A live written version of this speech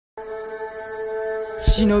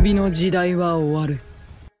忍びの時代は終わる。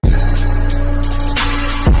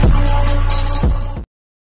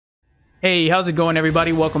 Hey, how's it going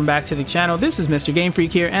everybody? Welcome back to the channel. This is Mr.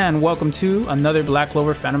 GamePhreak here and welcome to another Black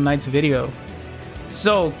Clover Phantom Knights video.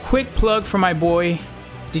 So, quick plug for my boy.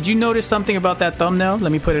 Did you notice something about that thumbnail?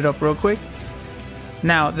 Let me put it up real quick.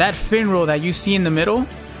 Now, that Finral that you see in the middle,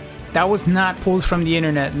 that was not pulled from the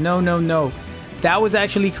internet. No. That was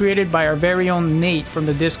actually created by our very own Nate from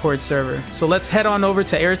the Discord server. So let's head on over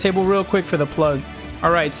to Airtable real quick for the plug.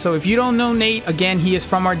 Alright, so if you don't know Nate, again, he is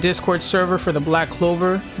from our Discord server for the Black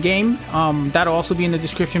Clover game. That'll also be in the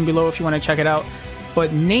description below if you want to check it out.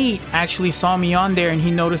 But Nate actually saw me on there and he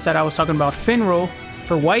noticed that I was talking about Finral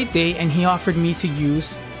for White Day and he offered me to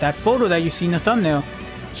use that photo that you see in the thumbnail.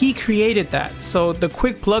 He created that. So the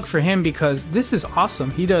quick plug for him because this is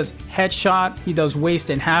awesome. He does headshot, he does waist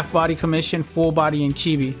and half body commission, full body and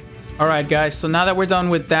chibi. Alright guys, so now that we're done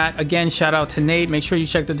with that, again, shout out to Nate. Make sure you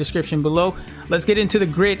check the description below. Let's get into the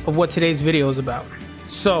grit of what today's video is about.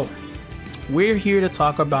 So, we're here to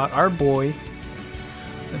talk about our boy.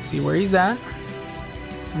 Let's see where he's at.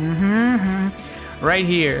 Right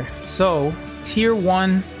here. So, Tier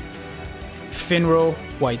 1 Finral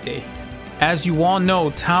White Day. As you all know,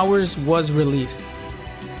 Towers was released.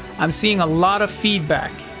 I'm seeing a lot of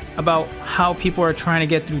feedback about how people are trying to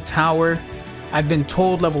get through Tower. I've been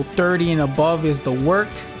told level 30 and above is the work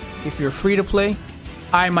if you're free to play.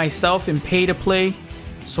 I myself am pay to play,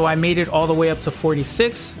 so I made it all the way up to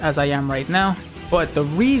 46 as I am right now. But the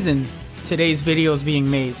reason today's video is being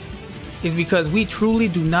made is because we truly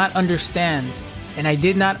do not understand, and I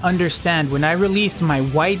did not understand when I released my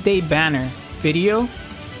White Day banner video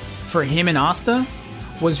for him and Asta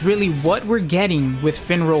was really what we're getting with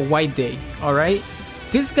Finral White Day, alright?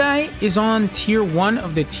 This guy is on tier 1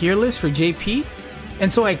 of the tier list for JP,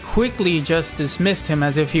 and so I quickly just dismissed him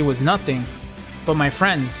as if he was nothing. But my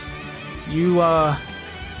friends, you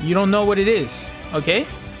don't know what it is, okay?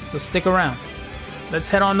 So stick around. Let's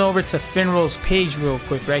head on over to Finral's page real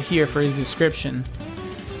quick right here for his description.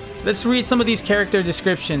 Let's read some of these character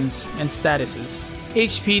descriptions and statuses.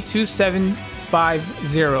 HP 2750.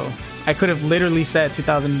 I could have literally said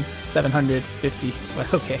 2750,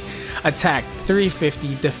 but okay. Attack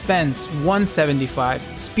 350, defense 175,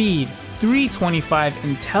 speed 325,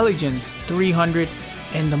 intelligence 300,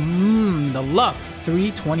 and the luck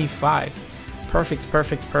 325.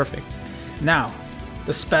 Perfect. Now,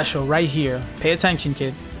 the special right here. Pay attention,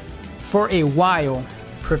 kids. For a while,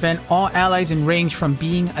 prevent all allies in range from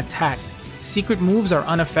being attacked. Secret moves are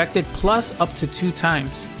unaffected plus up to 2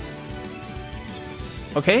 times.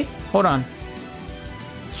 Okay, hold on.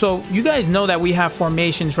 So you guys know that we have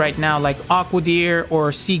formations right now like Aqua Deer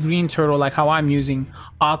or Sea Green Turtle, like how I'm using.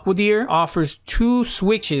 Aqua Deer offers 2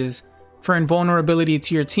 switches for invulnerability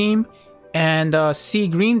to your team, and Sea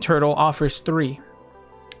Green Turtle offers 3.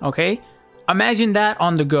 Okay, imagine that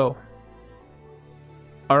on the go.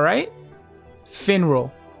 Alright,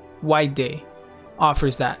 Finral White Day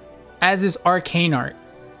offers that, as is Arcane Art.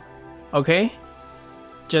 Okay,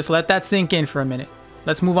 just let that sink in for a minute.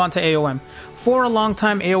 Let's move on to AOM. For a long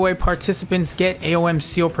time, AOA participants get AOM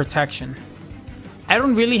seal protection. I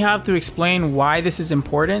don't really have to explain why this is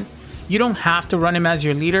important. You don't have to run him as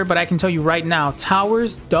your leader, but I can tell you right now,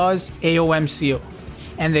 Towers does AOM seal.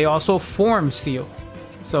 And they also form seal.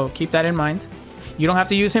 So keep that in mind. You don't have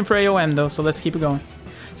to use him for AOM though, so let's keep it going.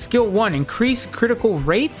 Skill 1, increase critical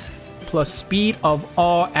rate plus speed of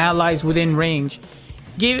all allies within range.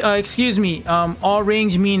 All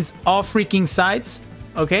range means all freaking sides.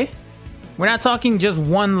 Okay, we're not talking just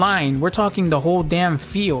one line, we're talking the whole damn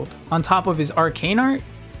field on top of his arcane art.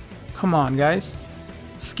 Come on guys.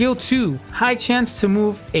 Skill 2, high chance to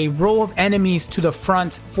move a row of enemies to the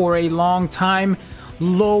front for a long time,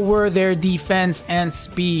 lower their defense and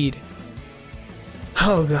speed.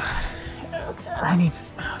 Oh god, I need to,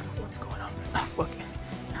 what's going on? I'm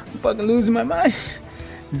fucking losing my mind.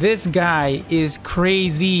 This guy is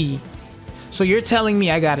crazy. So you're telling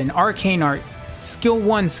me I got an arcane art, skill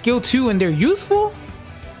 1, skill 2, and they're useful?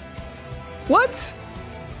 What?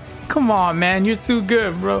 Come on, man, you're too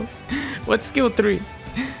good, bro. What's skill 3?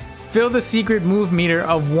 Fill the secret move meter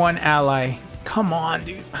of 1 ally. Come on,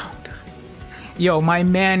 dude. Oh, God. Yo, my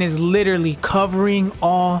man is literally covering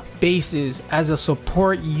all bases as a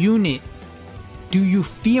support unit. Do you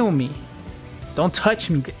feel me? Don't touch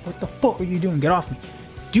me. What the fuck are you doing? Get off me.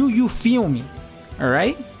 Do you feel me?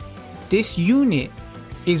 Alright? This unit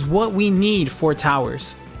is what we need for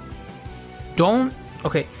Towers.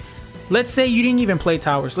 Okay, let's say you didn't even play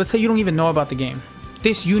Towers. Let's say you don't even know about the game.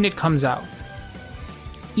 This unit comes out.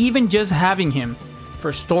 Even just having him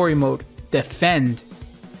for story mode, defend,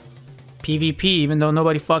 PvP, even though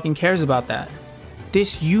nobody fucking cares about that.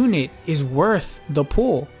 This unit is worth the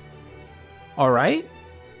pull. Alright?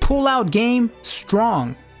 Pull out game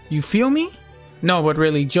strong. You feel me? No, but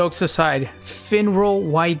really, jokes aside, Finral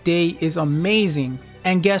White Day is amazing.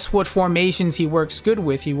 And guess what formations he works good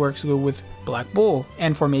with? He works good with Black Bull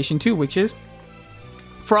and Formation 2, which is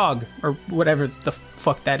Frog, or whatever the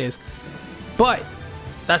fuck that is. But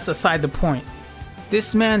that's aside the point.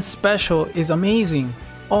 This man's special is amazing.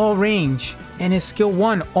 All range. And his skill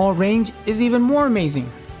 1, all range, is even more amazing.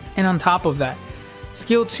 And on top of that,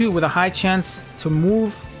 skill 2 with a high chance to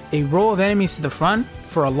move a row of enemies to the front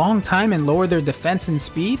for a long time and lower their defense and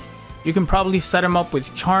speed. You can probably set him up with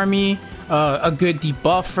Charmy, a good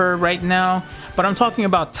debuffer right now. But I'm talking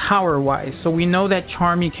about tower wise. So we know that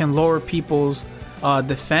Charmy can lower people's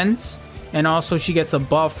defense. And also she gets a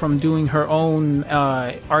buff from doing her own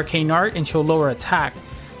arcane art, and she'll lower attack.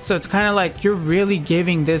 So it's kind of like you're really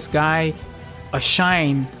giving this guy a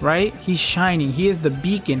shine, right? He's shining. He is the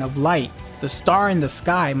beacon of light, the star in the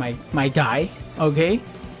sky, my guy. Okay,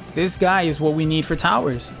 this guy is what we need for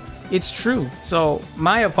towers. It's true. So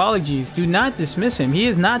my apologies. Do not dismiss him. He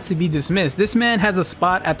is not to be dismissed. This man has a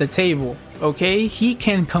spot at the table. Okay, he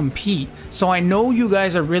can compete. So I know you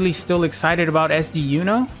guys are really still excited about SD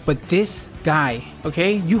Uno, but this guy,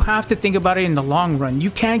 okay, you have to think about it in the long run. You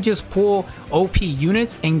can't just pull OP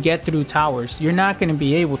units and get through towers. You're not going to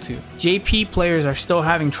be able to. JP players are still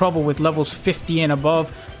having trouble with levels 50 and above,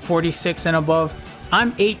 46 and above.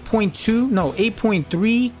 I'm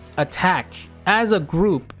 8.3 attack as a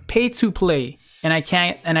group, pay to play, and I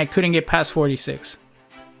couldn't get past 46.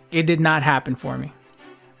 It did not happen for me.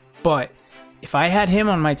 But if I had him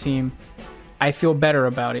on my team, I feel better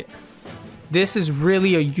about it. This is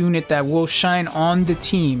really a unit that will shine on the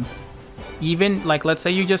team. Even, like, let's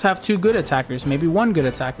say you just have 2 good attackers, maybe 1 good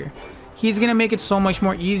attacker. He's gonna make it so much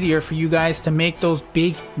more easier for you guys to make those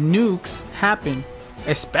big nukes happen.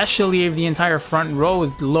 Especially if the entire front row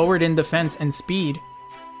is lowered in defense and speed.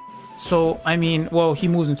 So, I mean, well, he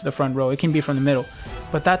moves into the front row. It can be from the middle.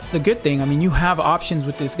 But that's the good thing. I mean, you have options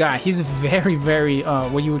with this guy. He's very, very,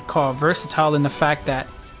 what you would call versatile in the fact that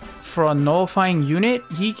for a nullifying unit,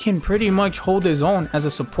 he can pretty much hold his own as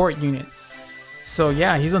a support unit. So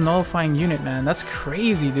yeah, he's a nullifying unit, man. That's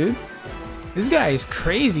crazy, dude. This guy is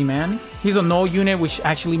crazy, man. He's a null unit, which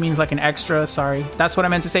actually means like an extra. Sorry, that's what I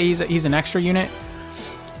meant to say. He's an extra unit.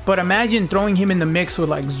 But imagine throwing him in the mix with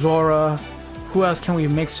like Zora. Who else can we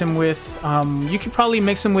mix him with? You could probably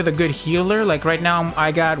mix him with a good healer. Like right now,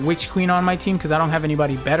 I got Witch Queen on my team because I don't have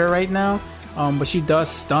anybody better right now. But she does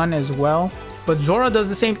stun as well. But Zora does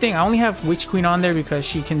the same thing. I only have Witch Queen on there because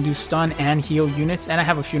she can do stun and heal units. And I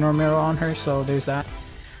have a Funeral Mirror on her, so there's that.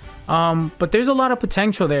 But there's a lot of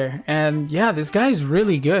potential there. And yeah, this guy's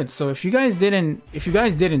really good. So if you guys didn't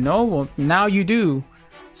know, well, now you do.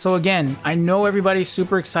 So again, I know everybody's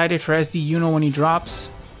super excited for SD Uno when he drops.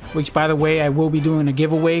 Which, by the way, I will be doing a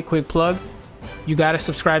giveaway. Quick plug. You gotta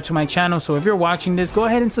subscribe to my channel. So if you're watching this, go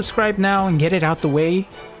ahead and subscribe now and get it out the way.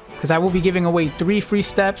 Because I will be giving away 3 free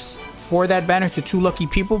steps for that banner to 2 lucky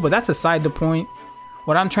people. But that's aside the point.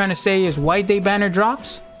 What I'm trying to say is White Day banner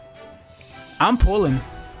drops. I'm pulling.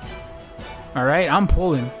 Alright, I'm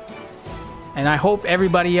pulling. And I hope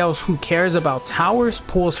everybody else who cares about towers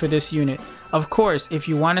pulls for this unit. Of course, if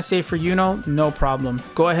you want to save for Uno, no problem.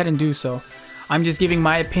 Go ahead and do so. I'm just giving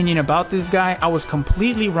my opinion about this guy. I was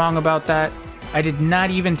completely wrong about that. I did not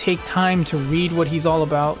even take time to read what he's all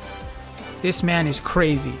about. This man is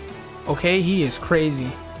crazy. Okay, he is crazy.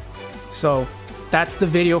 So that's the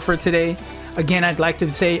video for today. Again, I'd like to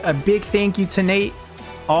say a big thank you to Nate.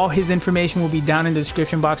 All his information will be down in the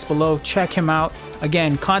description box below. Check him out.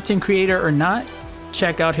 Again, content creator or not,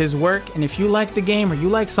 check out his work. And if you like the game or you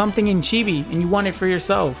like something in Chibi and you want it for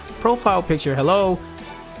yourself, profile picture, hello.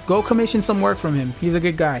 Go commission some work from him. He's a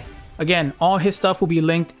good guy. Again, all his stuff will be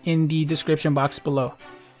linked in the description box below.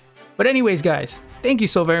 But anyways, guys, thank you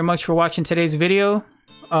so very much for watching today's video.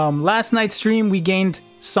 Last night's stream, we gained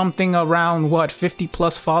something around, what, 50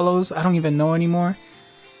 plus follows? I don't even know anymore.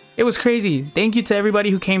 It was crazy. Thank you to everybody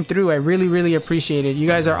who came through. I really, really appreciate it. You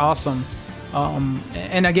guys are awesome.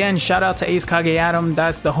 And again, shout out to Ace Kage Adam.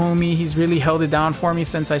 That's the homie. He's really held it down for me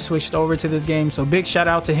since I switched over to this game. So big shout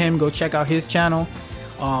out to him. Go check out his channel.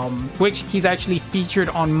 Which he's actually featured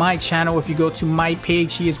on my channel. If you go to my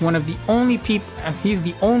page, he is one of the only people, he's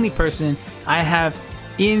the only person I have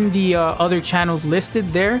in the other channels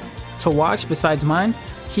listed there to watch besides mine.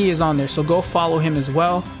 He is on there, so go follow him as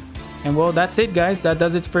well. And well, that's it, guys. That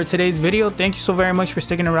does it for today's video. Thank you so very much for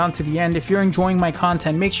sticking around to the end. If you're enjoying my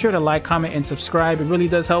content, make sure to like, comment, and subscribe. It really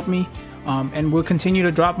does help me. and we'll continue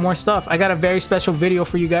to drop more stuff. I got a very special video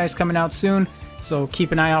for you guys coming out soon, so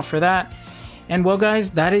keep an eye out for that. And well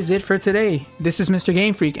guys, that is it for today. This is Mr.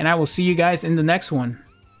 GamePhreak, and I will see you guys in the next one.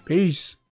 Peace.